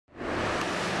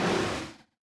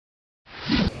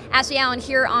Ashley Allen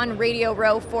here on Radio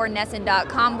Row for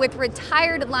NESN.com with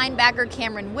retired linebacker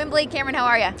Kamerion Wimbley. Kamerion, how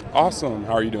are you? Awesome.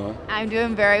 How are you doing? I'm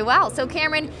doing very well. So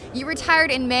Kamerion, you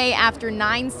retired in May after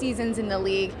 9 seasons in the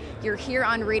league. You're here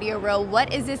on Radio Row.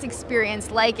 What is this experience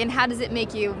like, and how does it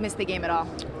make you miss the game at all?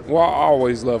 Well, I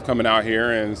always love coming out here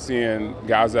and seeing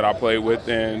guys that I played with,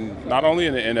 and not only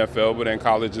in the NFL but in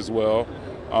college as well.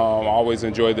 I always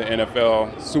enjoyed the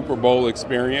NFL Super Bowl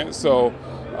experience. So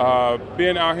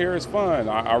being out here is fun.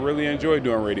 I really enjoy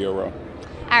doing Radio Row.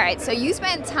 All right, so you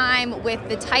spent time with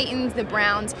the Titans, the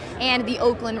Browns, and the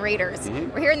Oakland Raiders.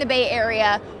 We're here in the Bay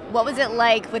Area. What was it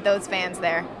like with those fans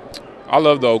there? I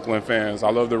love the Oakland fans. I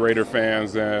love the Raider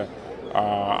fans, and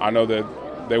I know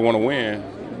that they want to win.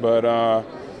 But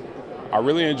I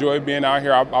really enjoyed being out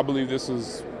here. I believe this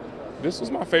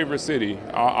was my favorite city.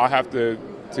 I have to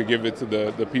give it to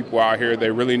the people out here.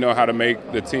 They really know how to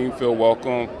make the team feel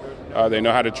welcome. They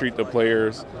know how to treat the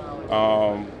players.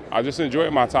 I just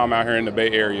enjoyed my time out here in the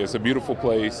Bay Area. It's a beautiful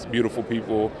place, beautiful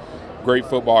people, great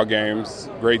football games,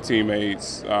 great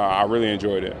teammates. I really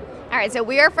enjoyed it. All right, so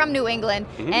we are from New England,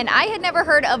 and I had never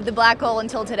heard of the Black Hole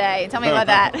until today. Tell me about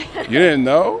that. You didn't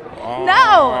know?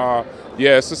 No.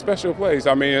 Yeah, it's a special place.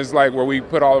 I mean, it's like where we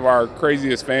put all of our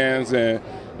craziest fans, and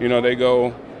you know they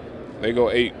go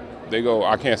eight. They go.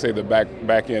 I can't say the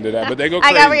back end of that, but they go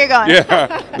crazy. I got where you're going.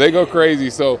 Yeah, they go crazy.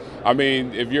 So I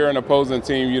mean, if you're an opposing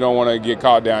team, you don't want to get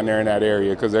caught down there in that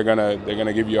area because they're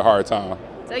gonna give you a hard time.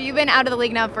 So you've been out of the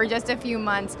league now for just a few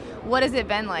months. What has it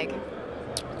been like?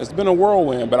 It's been a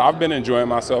whirlwind, but I've been enjoying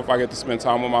myself. I get to spend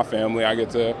time with my family. I get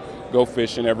to go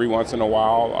fishing every once in a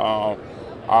while.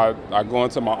 I go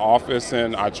into my office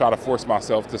and I try to force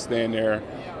myself to stand there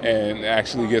and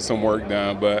actually get some work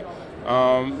done. But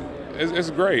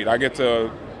it's great. I get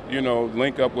to,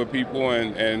 link up with people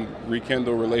and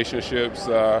rekindle relationships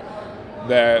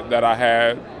that I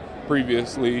had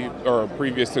previous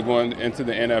to going into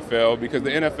the NFL, because the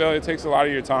NFL, it takes a lot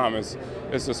of your time. It's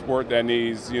a sport that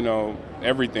needs,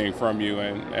 everything from you,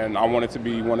 and I wanted to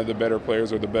be one of the better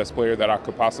players or the best player that I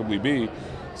could possibly be.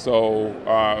 So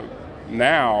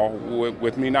now,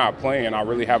 with me not playing, I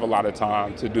really have a lot of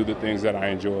time to do the things that I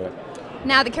enjoy.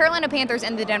 Now, the Carolina Panthers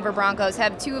and the Denver Broncos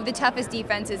have two of the toughest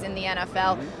defenses in the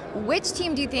NFL. Which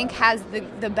team do you think has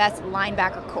the best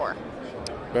linebacker core?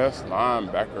 Best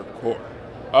linebacker core?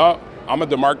 I'm a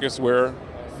DeMarcus Ware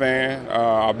fan.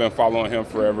 I've been following him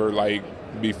forever, like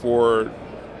before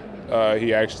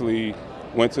he actually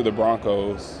went to the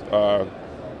Broncos.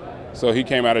 So he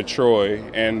came out of Troy,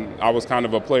 and I was kind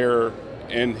of a player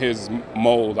in his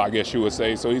mold, I guess you would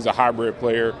say. So he's a hybrid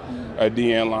player, a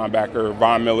DN linebacker.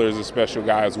 Von Miller is a special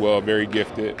guy as well, very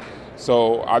gifted.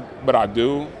 But I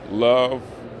do love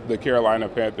the Carolina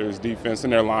Panthers defense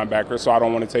and their linebackers, so I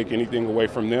don't want to take anything away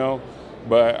from them.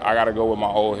 But I got to go with my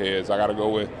old heads. I got to go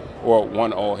with,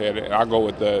 one old head. I go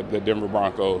with the Denver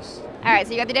Broncos. All right,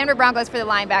 so you got the Denver Broncos for the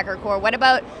linebacker core. What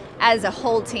about as a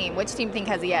whole team? Which team do you think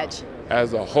has the edge?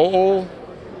 As a whole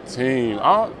team,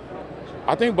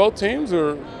 I think both teams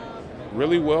are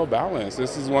really well balanced.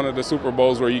 This is one of the Super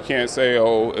Bowls where you can't say,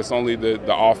 it's only the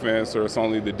offense or it's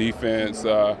only the defense.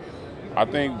 I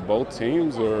think both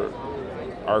teams are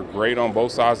great on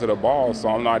both sides of the ball, so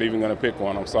I'm not even going to pick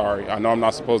one. I'm sorry. I know I'm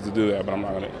not supposed to do that, but I'm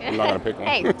not going to pick one.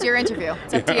 Hey, it's your interview.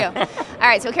 It's up to you. All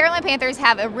right, so Carolina Panthers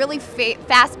have a really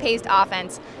fast-paced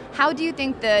offense. How do you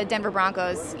think the Denver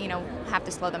Broncos, have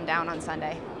to slow them down on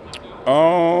Sunday?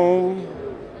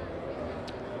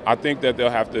 I think that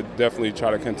they'll have to definitely try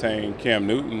to contain Cam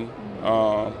Newton.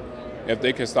 If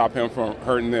they can stop him from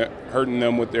hurting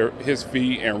them with his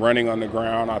feet and running on the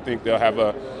ground, I think they'll have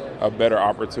a better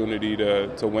opportunity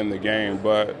to win the game.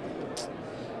 But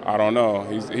I don't know.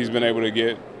 He's been able to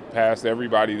get past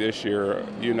everybody this year,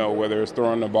 whether it's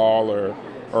throwing the ball or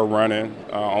running.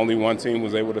 Only one team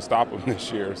was able to stop him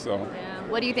this year. So, yeah.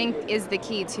 What do you think is the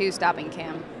key to stopping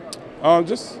Cam?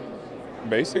 Just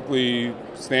basically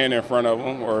staying in front of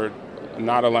him or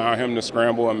not allowing him to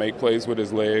scramble and make plays with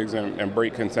his legs and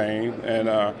break contain. And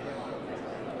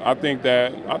I think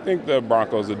the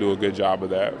Broncos will do a good job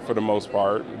of that for the most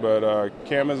part. But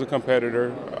Cam is a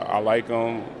competitor. I like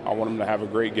him. I want him to have a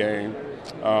great game.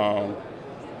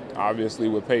 Obviously,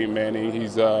 with Peyton Manning,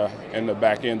 he's in the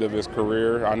back end of his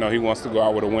career. I know he wants to go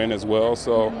out with a win as well.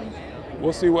 So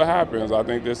we'll see what happens. I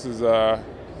think this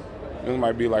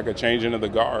might be like a changing of the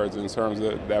guards in terms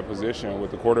of that position with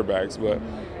the quarterbacks. But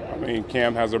I mean,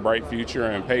 Cam has a bright future,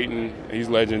 and Peyton, he's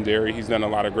legendary. He's done a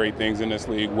lot of great things in this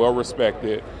league, well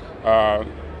respected. I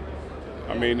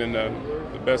mean, in the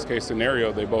best case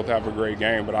scenario, they both have a great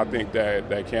game, but I think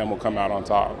that Cam will come out on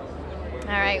top. All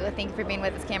right. Well, thank you for being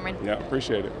with us, Kamerion. Yeah,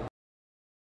 appreciate it.